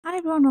Hi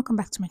everyone, welcome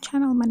back to my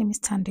channel. My name is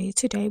Tandy.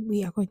 Today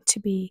we are going to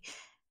be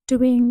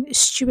doing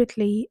Stewart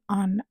Lee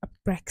on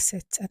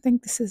Brexit. I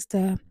think this is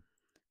the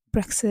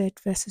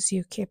Brexit versus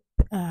UKIP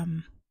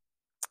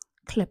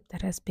clip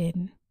that has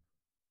been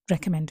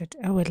recommended,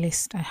 or at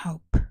least I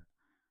hope.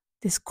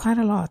 There's quite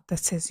a lot that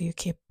says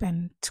UKIP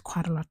and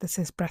quite a lot that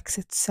says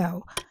Brexit,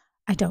 so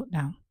I don't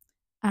know.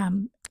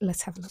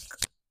 Let's have a look.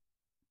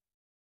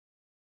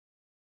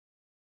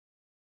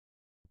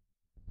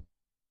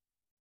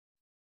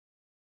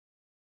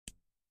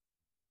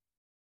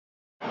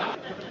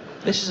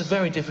 This is a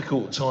very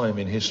difficult time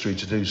in history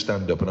to do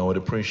stand-up, and I would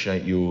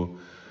appreciate your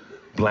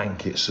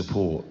blanket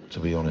support, to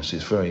be honest.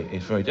 It's very,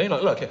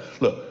 look,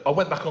 I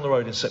went back on the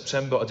road in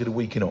September. I did a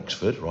week in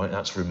Oxford, right,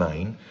 that's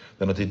Remain.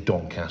 Then I did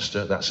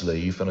Doncaster, that's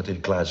Leave. Then I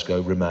did Glasgow,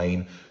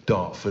 Remain,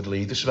 Dartford,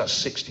 Leave. This is about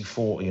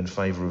 60-40 in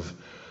favour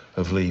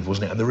of Leave,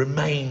 wasn't it? And the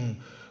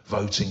Remain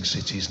voting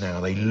cities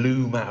now, they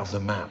loom out of the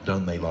map,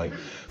 don't they? Like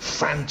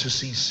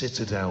fantasy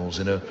citadels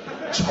in a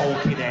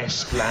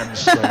Tolkien-esque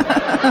landscape.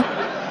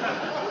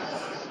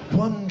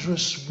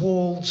 Wondrous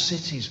walled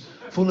cities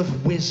full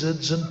of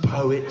wizards and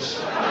poets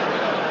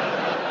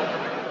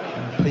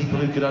and people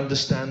who could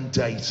understand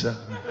data.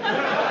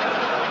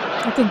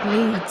 I think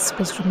Leeds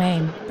was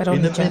Remain, but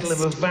only in the middle of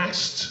a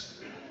vast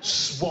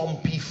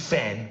swampy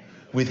fen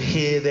with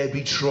 "Here there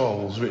be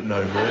trolls" written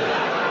over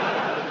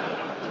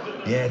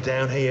it. Yeah,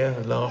 down here,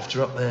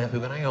 laughter up there.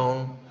 People go, hang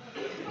on,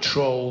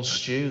 trolls,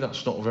 Stu,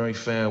 that's not a very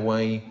fair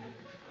way.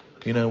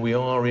 You know, we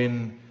are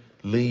in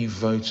Leave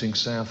voting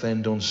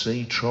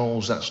Southend-on-Sea.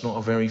 Trolls, that's not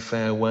a very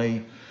fair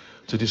way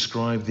to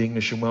describe the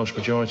English and Welsh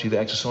majority that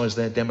exercise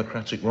their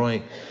democratic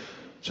right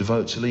to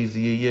vote to leave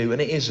the EU.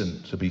 And it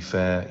isn't, to be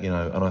fair, you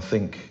know, and I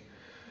think,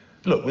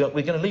 look, we're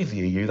going to leave the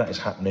EU, that is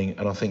happening,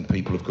 and I think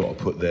people have got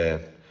to put their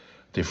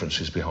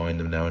differences behind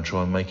them now and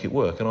try and make it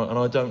work. And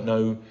I don't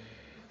know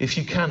if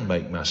you can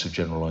make massive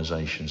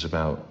generalisations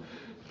about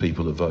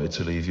people that voted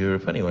to leave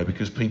Europe anyway,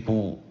 because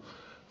people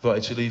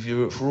voted to leave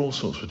Europe for all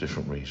sorts of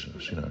different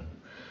reasons, you know.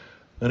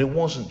 And it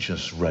wasn't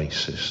just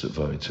racists that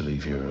voted to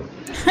leave Europe.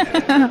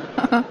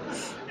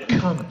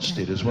 Cunts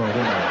did as well,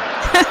 didn't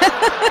they?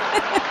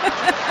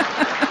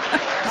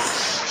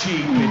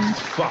 Stupid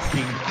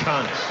fucking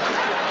cunts.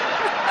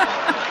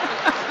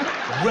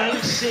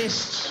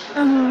 Racists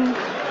and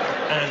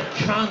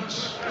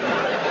cunts.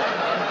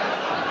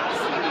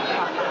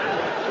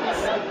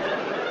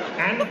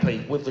 And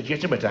people with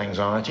legitimate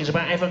anxieties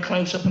about ever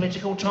closer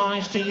political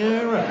ties to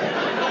Europe.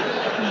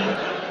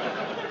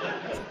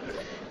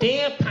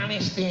 Dear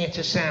Palace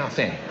Theatre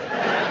Southend,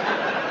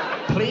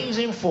 please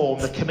inform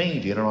the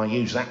comedian, and I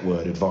use that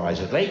word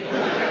advisedly,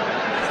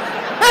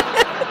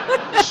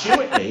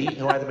 Stewart Lee,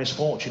 who I had the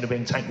misfortune of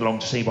being taken along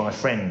to see by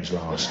friends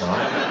last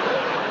night,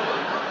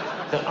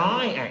 that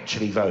I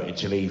actually voted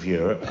to leave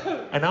Europe,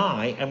 and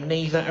I am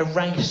neither a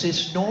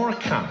racist nor a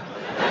cunt.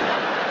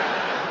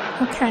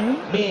 Okay.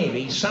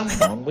 Merely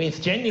someone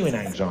with genuine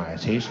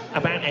anxieties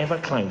about ever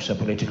closer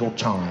political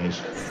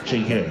ties to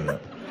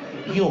Europe.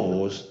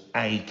 Yours,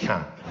 a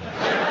cunt.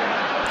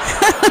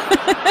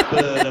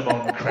 Burnham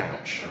on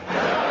Crouch.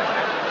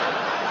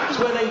 That's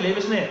where they live,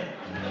 isn't it?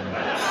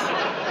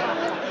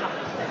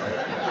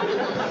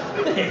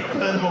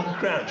 Burnham on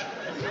Crouch.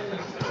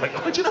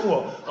 Do you know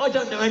what? I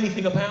don't know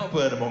anything about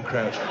Burnham on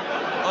Crouch.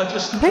 I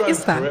just drove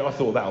through it. I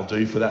thought that'll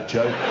do for that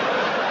joke.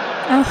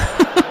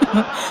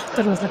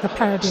 That was like a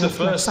parody. It's the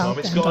first time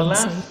it's got a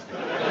laugh.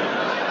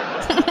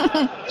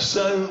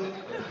 So,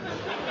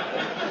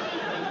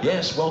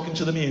 yes, welcome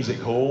to the music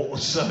hall.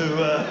 So,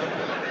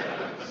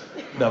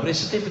 no, but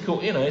it's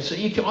difficult, you know.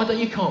 You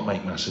can't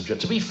make massive.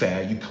 To be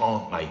fair, you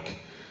can't make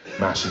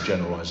massive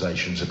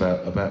generalisations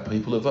about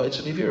people that voted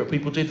to leave Europe.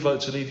 People did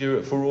vote to leave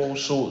Europe for all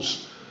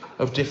sorts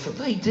of different.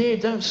 They did.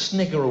 Don't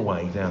snigger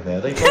away down there.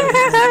 They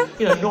voted.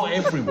 You know, not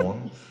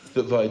everyone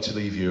that voted to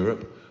leave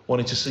Europe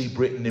wanted to see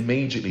Britain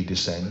immediately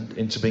descend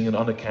into being an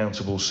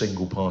unaccountable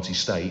single-party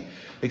state,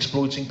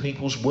 exploiting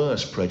people's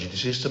worst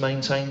prejudices to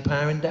maintain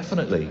power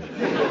indefinitely.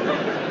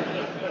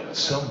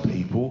 Some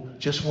people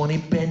just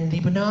wanted bendy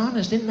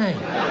bananas, didn't they?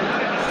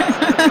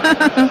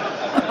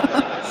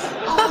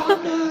 Oh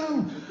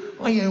no,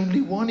 I only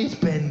wanted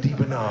bendy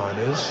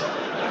bananas.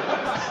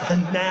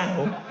 And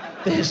now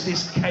there's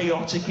this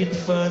chaotic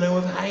inferno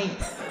of hate.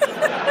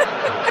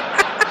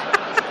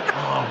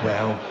 Oh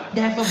well,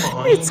 never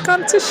mind. It's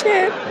gone to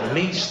shit. At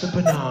least the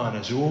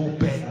bananas are all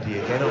bendy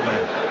again, aren't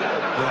they?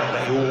 Like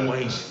they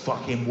always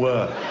fucking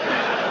were.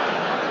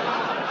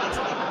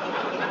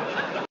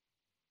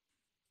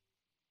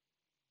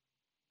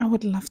 I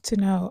would love to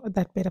know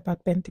that bit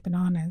about bendy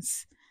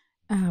bananas.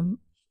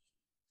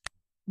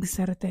 Was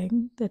that a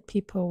thing that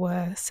people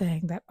were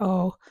saying that,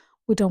 oh,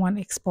 we don't want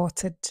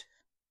exported?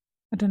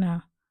 I don't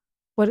know.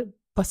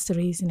 What's the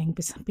reasoning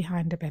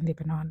behind the bendy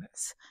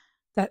bananas?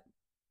 That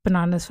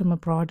bananas from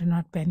abroad are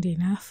not bendy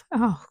enough?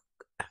 Oh,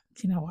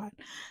 you know what?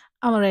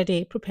 I'm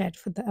already prepared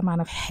for the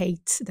amount of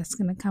hate that's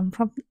going to come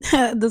from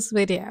this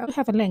video. I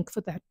have a link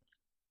for that.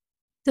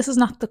 This is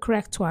not the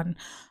correct one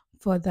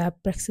for the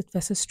Brexit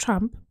versus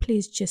Trump.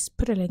 Please just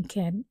put a link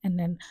in and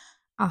then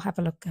I'll have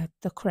a look at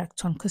the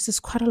correct one because there's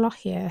quite a lot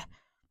here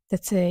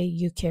that say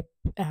UKIP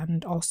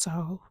and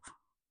also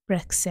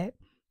Brexit.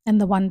 And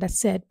the one that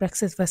said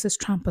Brexit versus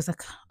Trump was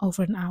like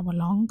over an hour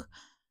long.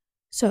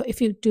 So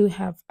if you do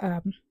have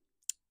a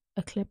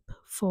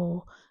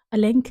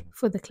link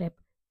for the clip,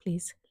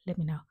 please let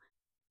me know.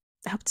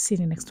 I hope to see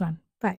you in the next one.